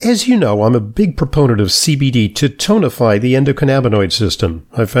As you know, I'm a big proponent of CBD to tonify the endocannabinoid system.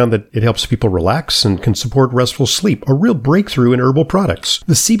 I've found that it helps people relax and can support restful sleep, a real breakthrough in herbal products.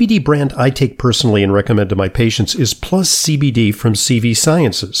 The CBD brand I take personally and recommend to my patients is Plus CBD from CV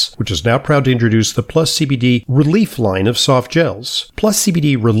Sciences, which is now proud to introduce the Plus CBD Relief line of soft gels. Plus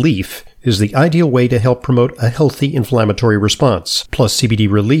CBD Relief is the ideal way to help promote a healthy inflammatory response. Plus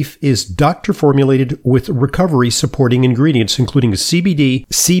CBD Relief is doctor-formulated with recovery-supporting ingredients, including CBD,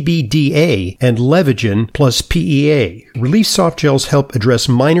 CBDA, and Levagen plus PEA. Relief soft gels help address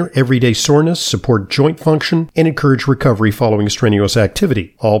minor everyday soreness, support joint function, and encourage recovery following strenuous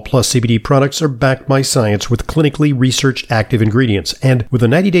activity. All Plus CBD products are backed by science with clinically researched active ingredients, and with a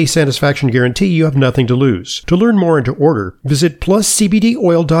 90-day satisfaction guarantee, you have nothing to lose. To learn more and to order, visit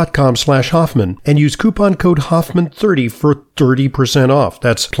pluscbdoil.com/Hoffman and use coupon code Hoffman30 for 30% off.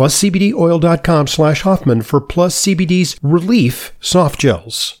 That's pluscbdoil.com/Hoffman for Plus CBD's Relief soft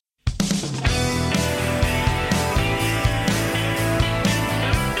gels.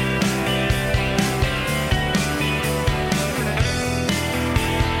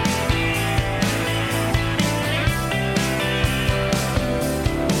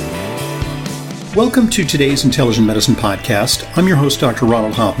 Welcome to today's Intelligent Medicine Podcast. I'm your host, Dr.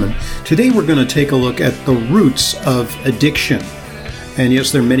 Ronald Hoffman. Today we're going to take a look at the roots of addiction. And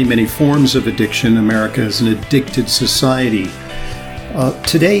yes, there are many, many forms of addiction. America is an addicted society.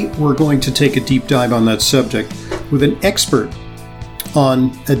 Today we're going to take a deep dive on that subject with an expert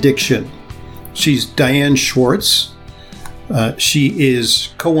on addiction. She's Diane Schwartz. She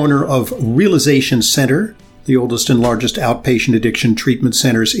is co-owner of Realization Center, the oldest and largest outpatient addiction treatment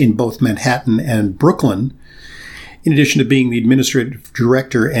centers in both Manhattan and Brooklyn. In addition to being the administrative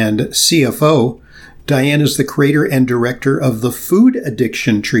director and CFO, Diane is the creator and director of the Food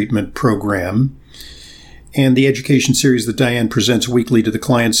Addiction Treatment Program and the education series that Diane presents weekly to the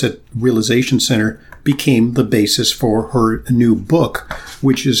clients at Realization Center became the basis for her new book,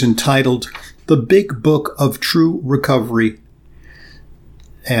 which is entitled The Big Book of True Recovery.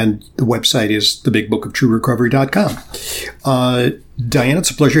 And the website is thebigbookofTrueRecovery.com. Diane, it's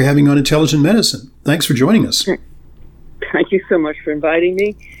a pleasure having you on Intelligent Medicine. Thanks for joining us. Thank you so much for inviting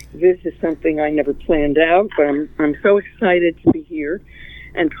me. This is something I never planned out, but I'm so excited to be here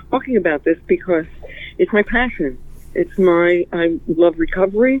and talking about this because it's my passion. I love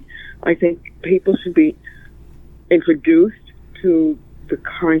recovery. I think people should be introduced to the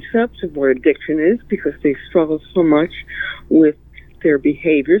concept of what addiction is because they struggle so much with their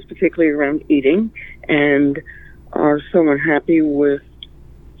behaviors, particularly around eating, and are so unhappy with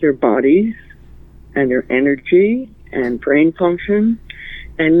their bodies and their energy and brain function,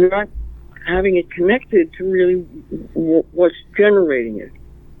 and not having it connected to really what's generating it.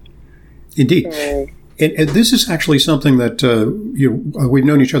 Indeed. So, and this is actually something that we've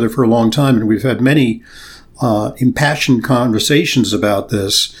known each other for a long time, and we've had many impassioned conversations about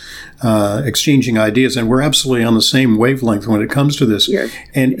this, exchanging ideas, and we're absolutely on the same wavelength when it comes to this. yes.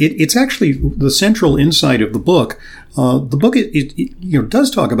 And it's actually the central insight of the book. The book it does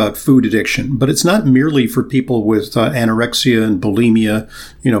talk about food addiction, but it's not merely for people with anorexia and bulimia,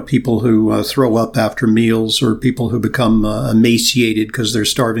 people who throw up after meals or people who become emaciated because they're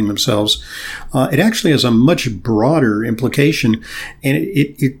starving themselves. It actually has a much broader implication, and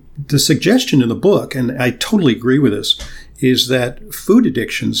the suggestion in the book, and I totally agree with this, is that food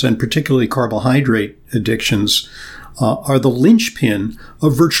addictions, and particularly carbohydrate addictions, are the linchpin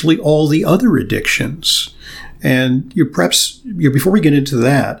of virtually all the other addictions. And before we get into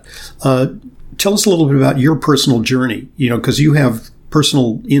that, tell us a little bit about your personal journey, because you have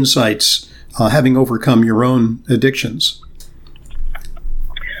personal insights having overcome your own addictions.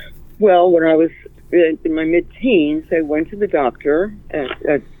 Well, when I was in my mid-teens, I went to the doctor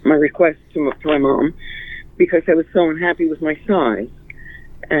at my request to my mom because I was so unhappy with my size.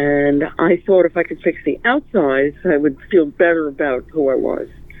 And I thought if I could fix the outsides, I would feel better about who I was.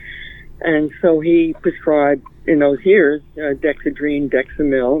 And so he prescribed, in those years, Dexedrine,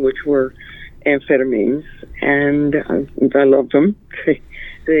 Dexamyl, which were amphetamines. And I loved them.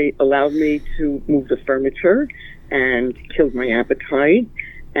 They allowed me to move the furniture and killed my appetite.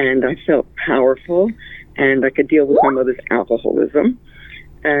 And I felt powerful, and I could deal with my mother's alcoholism.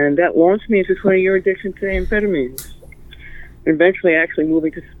 And that launched me into a 20-year addiction to amphetamines. Eventually, actually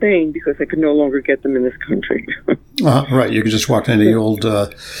moving to Spain because I could no longer get them in this country. Right. You could just walk into the old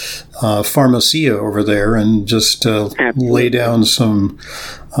pharmacia over there and just lay down some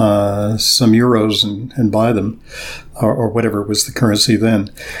euros and buy them, or whatever was the currency then.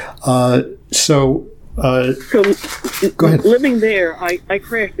 So go ahead. Living there, I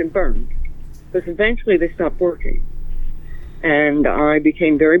crashed and burned because eventually they stopped working. And I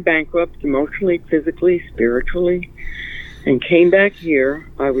became very bankrupt emotionally, physically, spiritually, and came back here.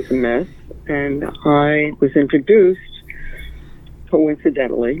 I was a mess, and I was introduced,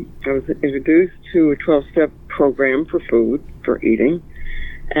 coincidentally, I was introduced to a 12-step program for food, for eating,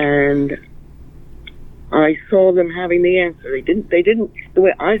 and I saw them having the answer. They didn't, the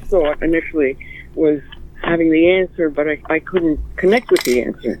way I saw it initially was having the answer, but I couldn't connect with the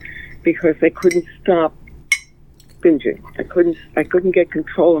answer because they couldn't stop binging. I couldn't get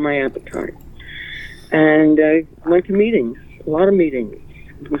control of my appetite. And I went to meetings, a lot of meetings,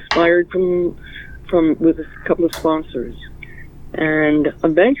 inspired from with a couple of sponsors. And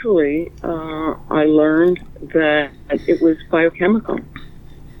eventually, I learned that it was biochemical.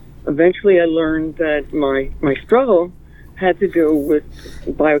 Eventually, I learned that my struggle had to do with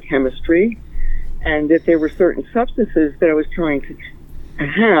biochemistry, and that there were certain substances that I was trying to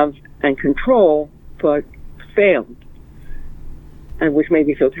have and control, but failed, and which made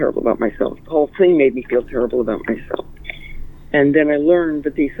me feel terrible about myself. The whole thing made me feel terrible about myself. And then I learned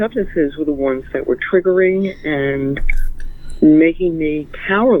that these substances were the ones that were triggering and making me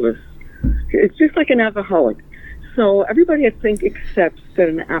powerless. It's just like an alcoholic. So everybody, I think, accepts that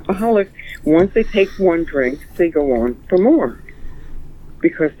an alcoholic, once they take one drink, they go on for more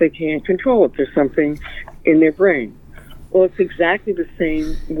because they can't control it. There's something in their brain. Well, it's exactly the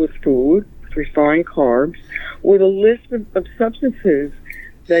same with food, with refined carbs, with a list of substances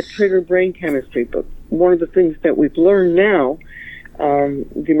that trigger brain chemistry. But one of the things that we've learned now,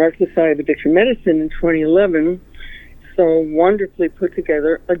 the American Society of Addiction Medicine in 2011 so wonderfully put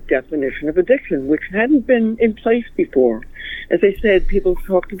together a definition of addiction, which hadn't been in place before. As I said, people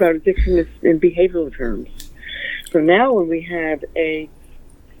talked about addiction in behavioral terms. So now when we have a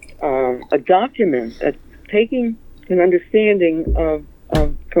document that's taking an understanding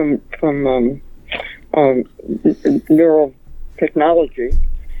from neural technology,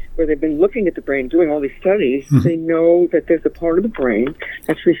 where they've been looking at the brain, doing all these studies, they know that there's a part of the brain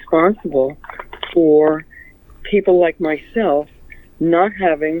that's responsible for people like myself not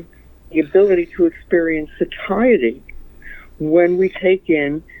having the ability to experience satiety when we take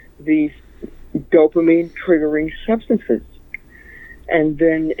in these dopamine triggering substances. And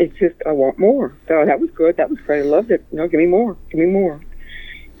then it's just, I want more. Oh, that was good. That was great. I loved it. No, give me more. Give me more.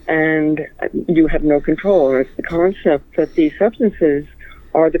 And you have no control. And it's the concept that these substances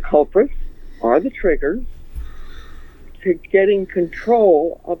are the culprits, are the triggers to getting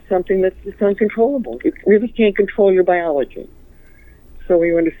control of something that's just uncontrollable. You really can't control your biology. So when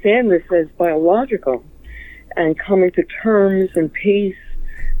you understand this as biological and coming to terms and peace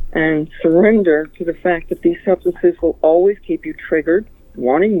and surrender to the fact that these substances will always keep you triggered,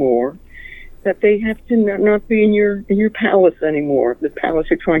 wanting more, that they have to not be in your palace anymore, the palace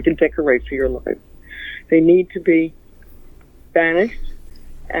you're trying to decorate for your life. They need to be banished,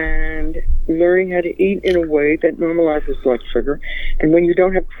 and learning how to eat in a way that normalizes blood sugar. And when you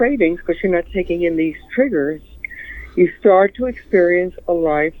don't have cravings, because you're not taking in these triggers, you start to experience a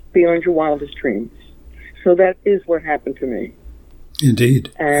life beyond your wildest dreams. So that is what happened to me.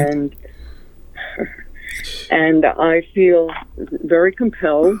 Indeed. And I feel very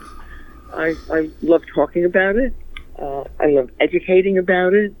compelled. I love talking about it. I love educating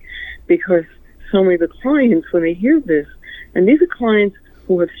about it, because so many of the clients, when they hear this, and these are clients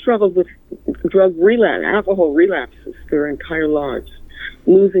who have struggled with drug relapse, alcohol relapses their entire lives,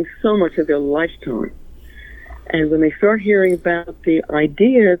 losing so much of their lifetime. And when they start hearing about the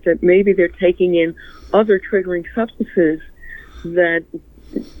idea that maybe they're taking in other triggering substances that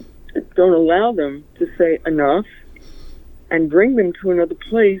don't allow them to say enough and bring them to another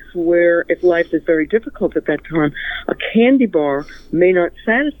place where, if life is very difficult at that time, a candy bar may not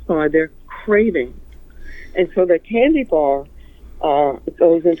satisfy their craving. And so that candy bar it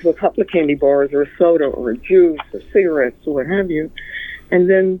goes into a couple of candy bars or a soda or a juice or cigarettes or what have you, and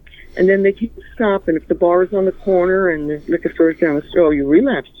then they can't stop. And if the bar is on the corner and the liquor store is down the street, oh, you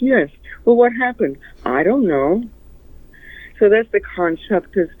relapsed? Yes. Well, what happened? I don't know. So that's the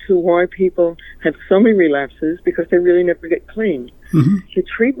concept as to why people have so many relapses, because they really never get clean. Mm-hmm.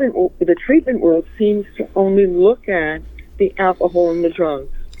 The treatment world seems to only look at the alcohol and the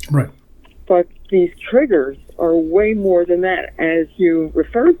drugs. Right. But these triggers are way more than that, as you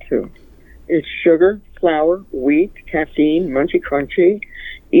referred to. It's sugar, flour, wheat, caffeine, munchy crunchy.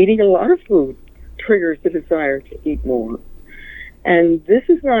 Eating a lot of food triggers the desire to eat more. And this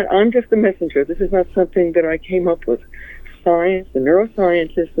is not, I'm just a messenger. This is not something that I came up with. Science, the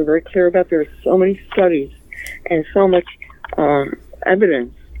neuroscientists are very clear about. There are so many studies and so much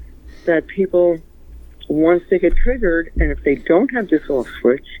evidence that people, once they get triggered, and if they don't have this off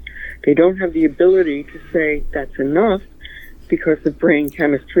switch, they don't have the ability to say that's enough, because of brain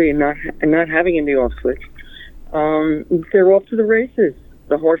chemistry and not having any off switch, they're off to the races.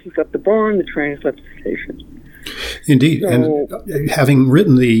 The horse is left the barn, the train has left the station. Indeed. So, and having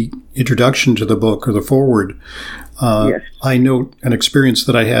written the introduction to the book, or the foreword, yes. I note an experience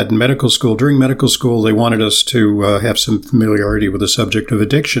that I had in medical school. During medical school, they wanted us to have some familiarity with the subject of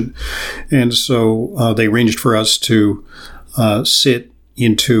addiction. And so they arranged for us to sit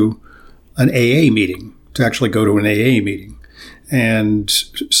into an AA meeting, to actually go to an AA meeting. And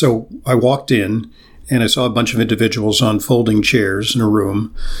so I walked in, and I saw a bunch of individuals on folding chairs in a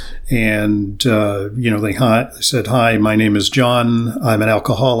room. And, they said, "Hi, my name is John. I'm an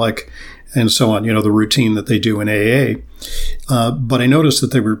alcoholic," and so on, the routine that they do in AA. But I noticed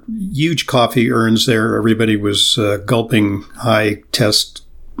that there were huge coffee urns there. Everybody was gulping high-octane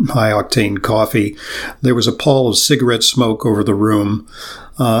coffee. There was a pall of cigarette smoke over the room.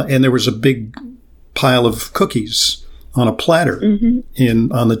 And there was a big pile of cookies on a platter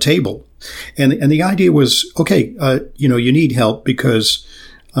on the table. And the idea was, okay, you need help because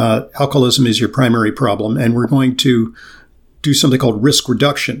alcoholism is your primary problem, and we're going to do something called risk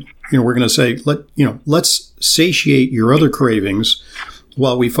reduction. We're going to say, let's satiate your other cravings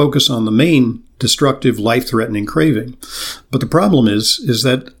while we focus on the main destructive, life-threatening craving. But the problem is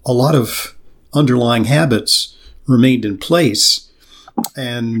that a lot of underlying habits remained in place.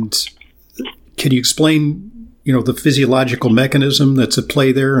 And can you explain, the physiological mechanism that's at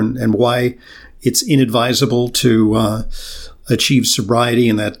play there, and why it's inadvisable to achieve sobriety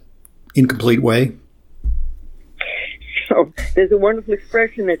in that incomplete way? So there's a wonderful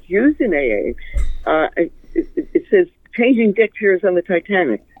expression that's used in AA. It says, changing deck chairs on the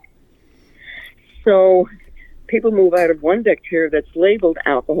Titanic. So people move out of one deck chair that's labeled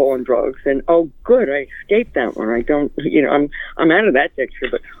alcohol and drugs, and oh, good, I escaped that one. I don't, I'm out of that deck chair,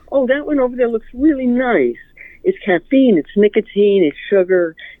 but oh, that one over there looks really nice. It's caffeine, it's nicotine, it's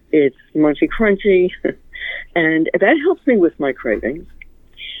sugar, it's munchy crunchy, and that helps me with my cravings.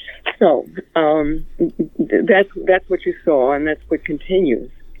 So that's what you saw, and that's what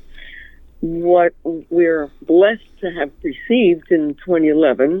continues. What we're blessed to have received in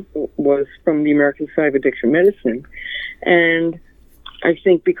 2011 was from the American Society of Addiction Medicine. And I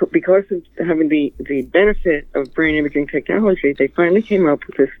think because of having the benefit of brain imaging technology, they finally came up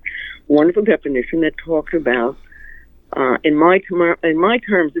with this wonderful definition that talks about, in my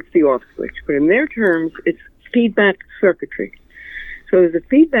terms, it's the off switch, but in their terms, it's feedback circuitry. So there's a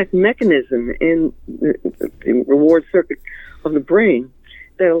feedback mechanism in the reward circuit of the brain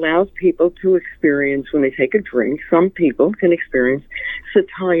that allows people to experience, when they take a drink, some people can experience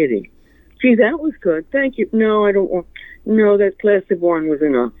satiety. Gee, that was good. Thank you. No, I don't want, no, that glass of wine was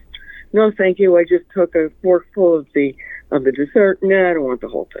enough. No, thank you. I just took a forkful of the dessert. No, I don't want the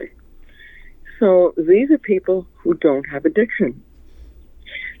whole thing. So these are people who don't have addiction.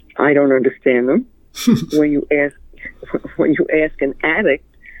 I don't understand them. When you ask an addict,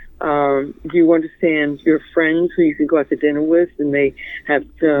 do you understand your friends who you can go out to dinner with and they have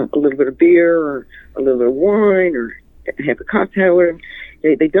a little bit of beer or a little bit of wine or have a cocktail with them?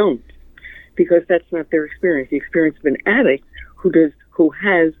 They don't, because that's not their experience. The experience of an addict who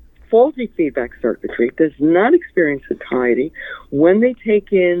has faulty feedback circuitry does not experience satiety when they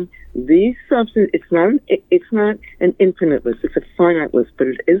take in these substances. It's not an infinite list; it's a finite list, but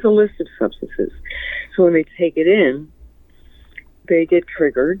it is a list of substances. So when they take it in, they get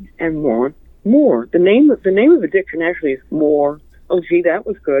triggered and want more. The name of addiction actually is more. Oh, gee, that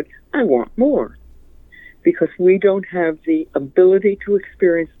was good. I want more, because we don't have the ability to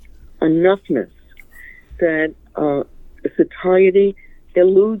experience enoughness. That satiety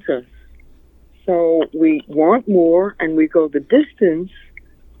eludes us. So we want more, and we go the distance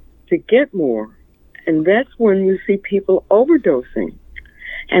to get more. And that's when you see people overdosing.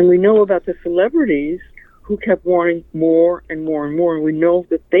 And we know about the celebrities who kept wanting more and more and more, and we know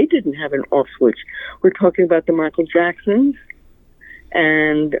that they didn't have an off switch. We're talking about the Michael Jacksons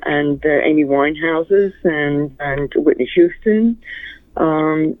and Amy Winehouses and Whitney Houston,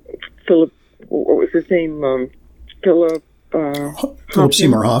 Philip, what was his name? Philip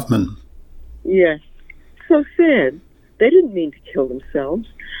Seymour Hoffman. Yes. So sad. They didn't mean to kill themselves,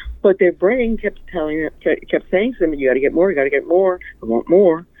 but their brain kept saying to them, you got to get more, I want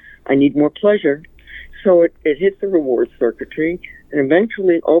more, I need more pleasure. So it hits the reward circuitry and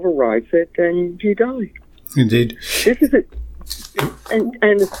eventually overrides it, and you die. Indeed. This is it.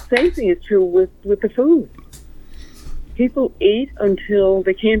 And the same thing is true with the food. People eat until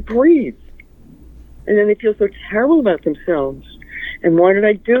they can't breathe. And then they feel so terrible about themselves. And why did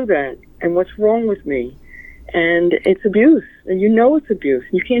I do that? And what's wrong with me? And it's abuse. And you know it's abuse.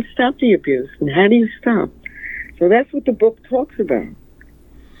 You can't stop the abuse. And how do you stop? So that's what the book talks about.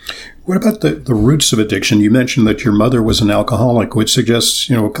 What about the roots of addiction? You mentioned that your mother was an alcoholic, which suggests,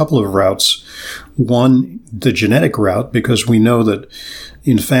 a couple of routes. One, the genetic route, because we know that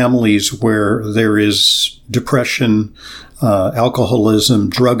in families where there is depression,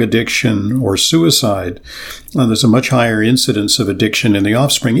 alcoholism, drug addiction, or suicide, there's a much higher incidence of addiction in the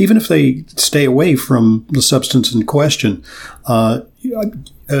offspring, even if they stay away from the substance in question.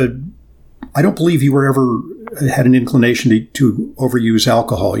 I don't believe you were ever had an inclination to overuse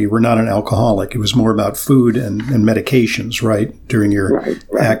alcohol. You were not an alcoholic. It was more about food and medications, right, during your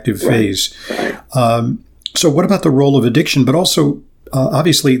active phase. Right. So what about the role of addiction? But also,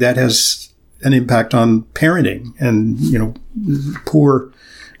 obviously, that has an impact on parenting and, poor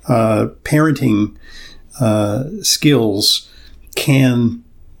parenting skills can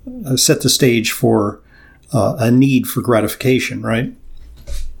set the stage for a need for gratification, right?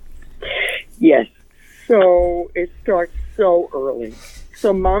 Yes. So it starts so early.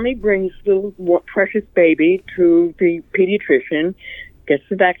 So mommy brings little precious baby to the pediatrician, gets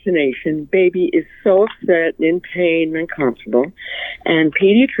the vaccination. Baby is so upset, in pain, and uncomfortable. And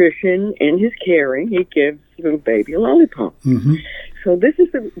pediatrician, in his caring, he gives little baby a lollipop. Mm-hmm. So this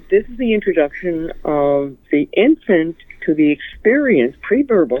is the introduction of the infant to the experience,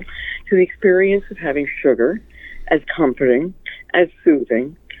 pre-verbal, to the experience of having sugar as comforting, as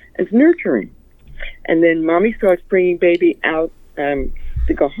soothing, as nurturing. And then mommy starts bringing baby out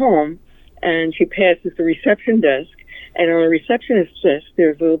to go home, and she passes the reception desk, and on the receptionist's desk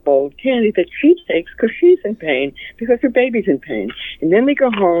there's a little bowl of candy that she takes because she's in pain, because her baby's in pain. And then they go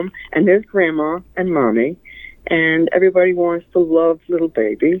home, and there's grandma and mommy, and everybody wants to love little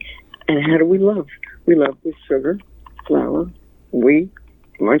baby. And how do we love? We love with sugar, flour, wheat,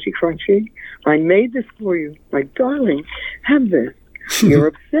 munchy crunchy. I made this for you, my darling. Have this. You're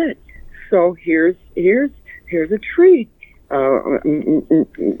upset. So here's a treat.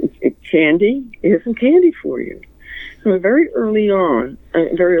 Candy. Here's some candy for you. So very early on,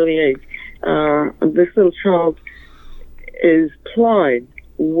 very early age, this little child is plied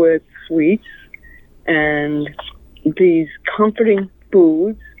with sweets and these comforting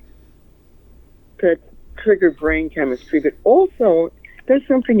foods that trigger brain chemistry, but also there's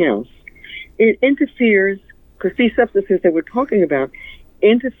something else. It interferes, because these substances that we're talking about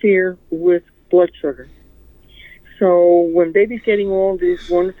interfere with blood sugar. So when baby's getting all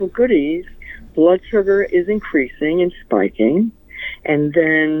these wonderful goodies, blood sugar is increasing and spiking. And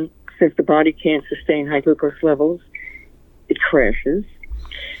then, since the body can't sustain high glucose levels, it crashes.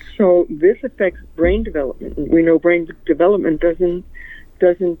 So this affects brain development. We know brain development doesn't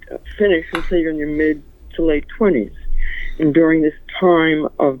finish until you're in your mid to late 20s. And during this time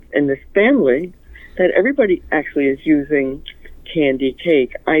in this family, that everybody actually is using candy,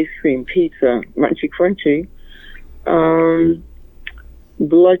 cake, ice cream, pizza, munchy crunchy,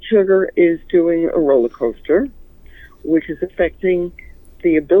 blood sugar is doing a roller coaster, which is affecting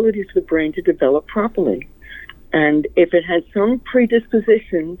the abilities of the brain to develop properly. And if it has some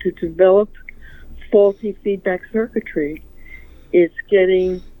predisposition to develop faulty feedback circuitry, it's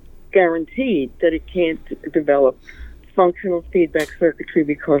getting guaranteed that it can't develop functional feedback circuitry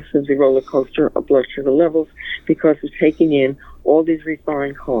because of the roller coaster of blood sugar levels, because of taking in all these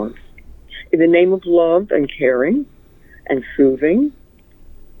refined carbs. In the name of love and caring and soothing.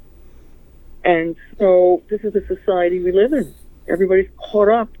 And so this is the society we live in. Everybody's caught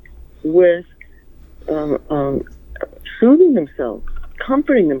up with soothing themselves,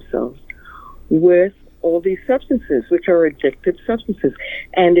 comforting themselves with all these substances, which are addictive substances.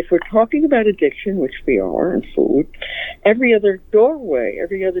 And if we're talking about addiction, which we are in food, every other doorway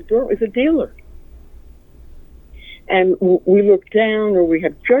is a dealer. And we look down or we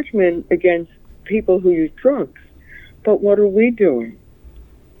have judgment against people who use drugs. But what are we doing?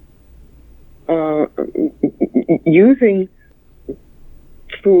 Using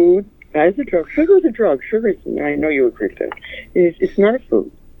food as a drug. Sugar is a drug. Sugar is, I know you agree with that. It's not a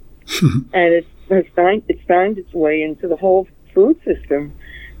food. And it's found its way into the whole food system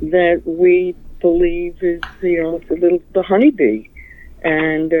that we believe is, the honeybee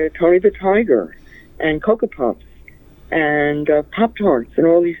and Tony the Tiger and Cocoa Puffs and Pop-Tarts and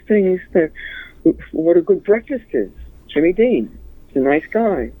all these things that, what a good breakfast is. Jimmy Dean is a nice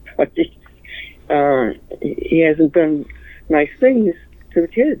guy, but he hasn't done nice things to the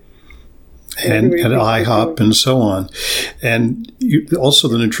kids. And IHOP and so on. And also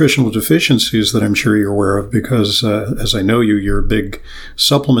the nutritional deficiencies that I'm sure you're aware of, because as I know you, you're a big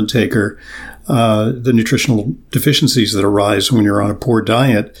supplement taker. The nutritional deficiencies that arise when you're on a poor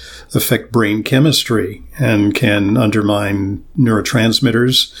diet affect brain chemistry and can undermine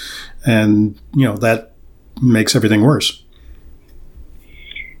neurotransmitters. And, that makes everything worse.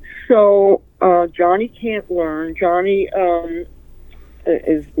 So Johnny can't learn. Johnny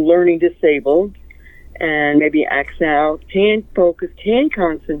is learning disabled and maybe acts out, can't focus, can't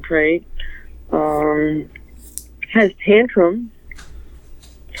concentrate, has tantrums.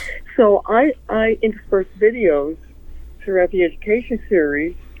 So I intersperse videos throughout the education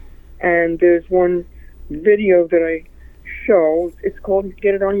series, and there's one video that I show. It's called,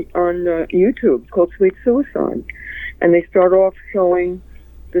 get it on YouTube. It's called Sweet Suicide. And they start off showing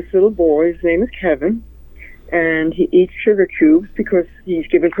this little boy. His name is Kevin, and he eats sugar cubes because he's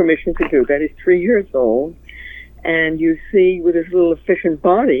given permission to do that. He's 3 years old, and you see with his little efficient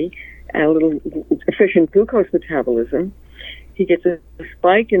body and a little efficient glucose metabolism, he gets a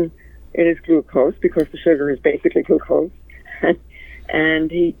spike in his glucose because the sugar is basically glucose.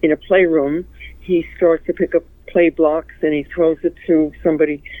 And he, in a playroom, he starts to pick up play blocks and he throws it to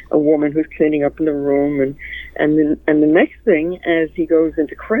somebody, a woman who's cleaning up in the room, and the next thing, as he goes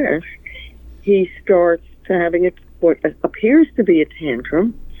into crash, he starts to having what appears to be a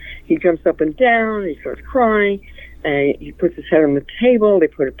tantrum. He jumps up and down, he starts crying, he puts his head on the table, they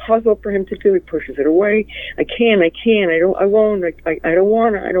put a puzzle for him to do, he pushes it away. I can't, I won't, I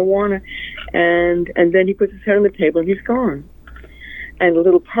don't wanna, and then he puts his head on the table and he's gone. And a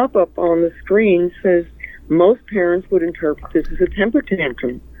little pop-up on the screen says, most parents would interpret this as a temper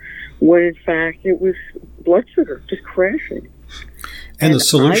tantrum, when in fact it was blood sugar just crashing. And the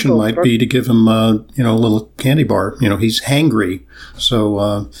solution might be to give him, a little candy bar. He's hangry,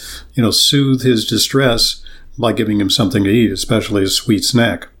 so soothe his distress by giving him something to eat, especially a sweet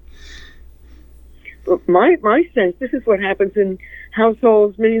snack. But my sense, this is what happens in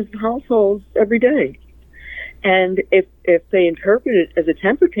households, millions of households every day. And if they interpret it as a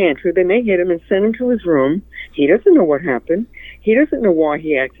temper tantrum, they may hit him and send him to his room. He doesn't know what happened. He doesn't know why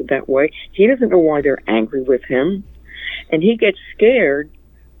he acted that way. He doesn't know why they're angry with him. And he gets scared.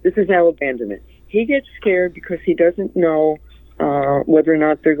 This is now abandonment. He gets scared because he doesn't know whether or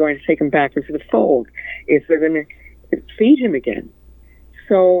not they're going to take him back into the fold, if they're going to feed him again.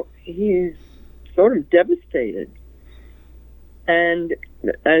 So he's sort of devastated. And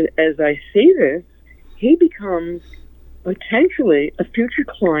as I see this, he becomes potentially a future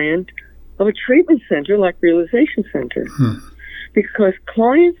client of a treatment center like Realization Center. Because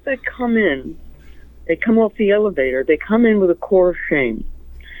clients that come in, they come off the elevator, they come in with a core of shame.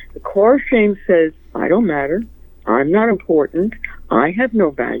 The core of shame says, I don't matter, I'm not important, I have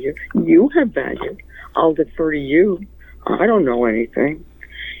no value, you have value, I'll defer to you, I don't know anything.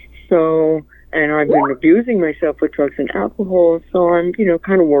 So, and I've been abusing myself with drugs and alcohol, so I'm,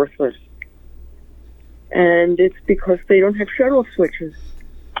 kind of worthless. And it's because they don't have shut-off switches.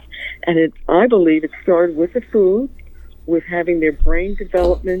 And I believe it started with the food, with having their brain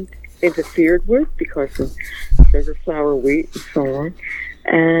development interfered with because of sugar, flour, wheat, and so on.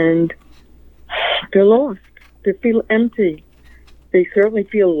 And they're lost. They feel empty. They certainly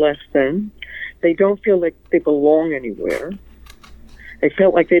feel less than. They don't feel like they belong anywhere. They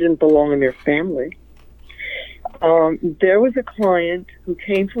felt like they didn't belong in their family. There was a client who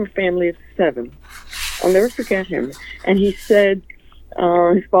came from a family of 7. I'll never forget him. And he said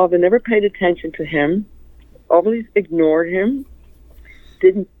his father never paid attention to him, always ignored him,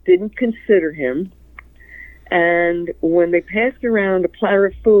 didn't consider him. And when they passed around a platter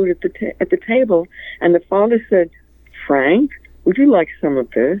of food at the table, and the father said, Frank, would you like some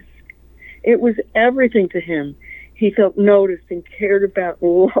of this? It was everything to him. He felt noticed and cared about,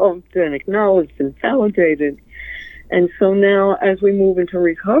 loved and acknowledged and validated. And so now, as we move into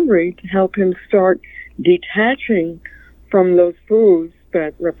recovery, to help him start detaching from those foods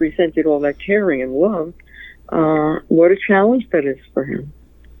that represented all that caring and love, what a challenge that is for him.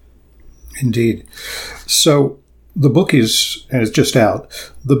 Indeed. So the book is just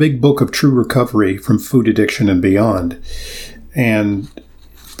out, The Big Book of True Recovery from Food Addiction and Beyond. And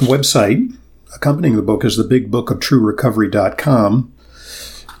the website accompanying the book is thebigbookofTrueRecovery.com.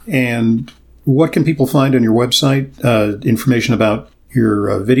 And what can people find on your website? Information about your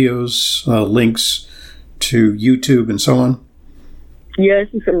videos, links to YouTube and so on? Yes,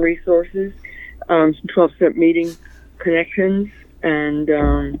 and some resources, some 12-step meeting connections, and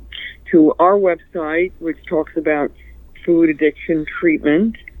to our website, which talks about food addiction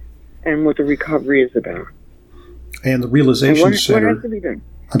treatment and what the recovery is about. And the Realization Center. What has to be done?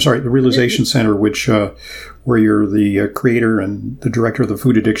 I'm sorry, the Realization Center, which where you're the creator and the director of the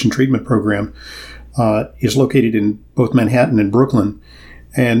Food Addiction Treatment Program, is located in both Manhattan and Brooklyn.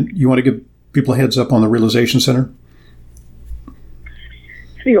 And you want to give people a heads up on the Realization Center?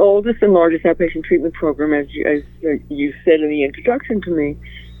 It's the oldest and largest outpatient treatment program, as you said in the introduction to me.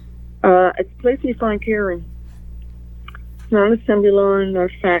 It's a place you find caring. It's not an assembly line,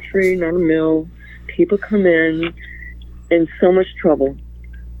 not a factory, not a mill. People come in so much trouble.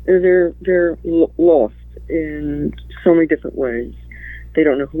 They're lost in so many different ways. They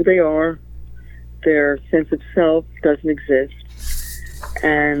don't know who they are. Their sense of self doesn't exist.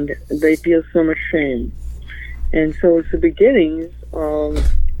 And they feel so much shame. And so it's the beginnings of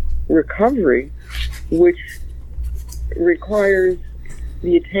recovery, which requires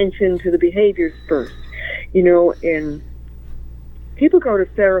the attention to the behaviors first. And people go to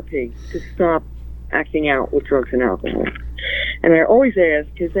therapy to stop acting out with drugs and alcohol. And I always ask,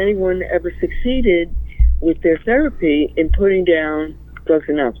 has anyone ever succeeded with their therapy in putting down drugs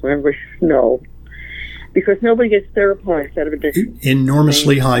and alcohol? Everybody says no. Because nobody gets therapized out of addiction.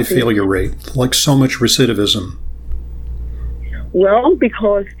 Enormously high failure rate, like so much recidivism. Well,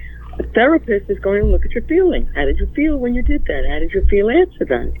 because a therapist is going to look at your feelings. How did you feel when you did that? How did you feel after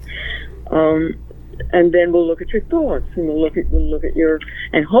that? And then we'll look at your thoughts, and we'll look at your,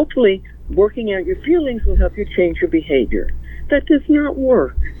 and hopefully working out your feelings will help you change your behavior. That does not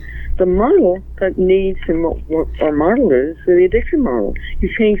work. The model that needs, and what our model is, the addiction model.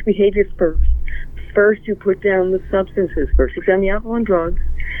 You change behaviors first. First, you put down the substances. First, you put down the alcohol and drugs.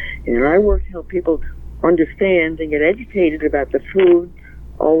 And I work to help people understand and get educated about the food,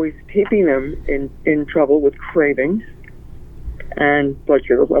 always keeping them in trouble with cravings and blood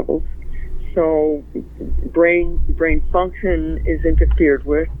sugar levels. So brain function is interfered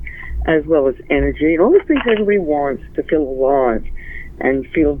with, as well as energy, and all the things everybody wants to feel alive and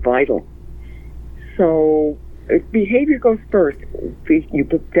feel vital. So behavior goes first. You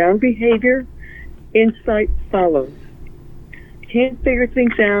put down behavior, insight follows. Can't figure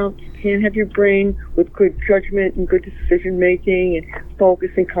things out, can't have your brain with good judgment and good decision making and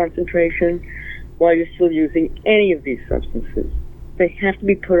focus and concentration while you're still using any of these substances. They have to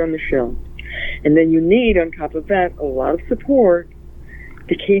be put on the shelf. And then you need, on top of that, a lot of support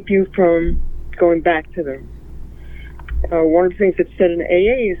to keep you from going back to them. One of the things that's said in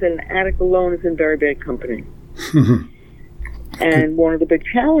AA is that an addict alone is in very bad company. And one of the big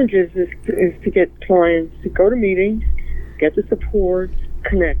challenges is to get clients to go to meetings, get the support,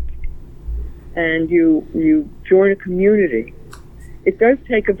 connect, and you join a community. It does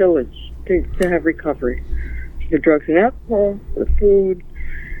take a village to have recovery. The drugs and alcohol, the food,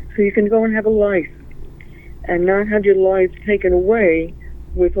 so you can go and have a life and not have your life taken away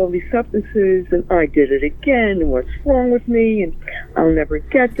with all these substances and I did it again and what's wrong with me and I'll never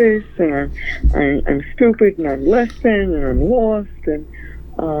get this and I'm stupid and I'm less than and I'm lost and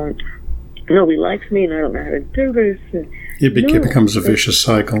nobody likes me and I don't know how to do this. And it becomes a vicious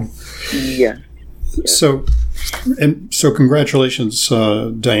cycle. Yeah. So congratulations,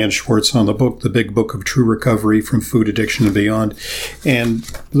 Diane Schwartz, on the book, The Big Book of True Recovery from Food Addiction and Beyond. And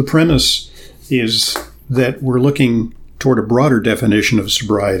the premise is that we're looking toward a broader definition of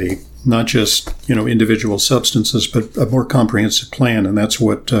sobriety, not just, individual substances, but a more comprehensive plan. And that's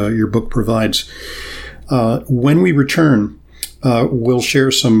what your book provides. When we return, we'll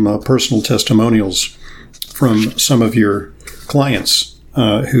share some personal testimonials from some of your clients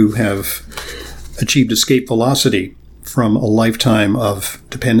who have achieved escape velocity from a lifetime of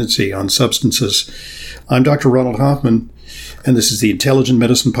dependency on substances. I'm Dr. Ronald Hoffman, and this is the Intelligent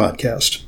Medicine Podcast.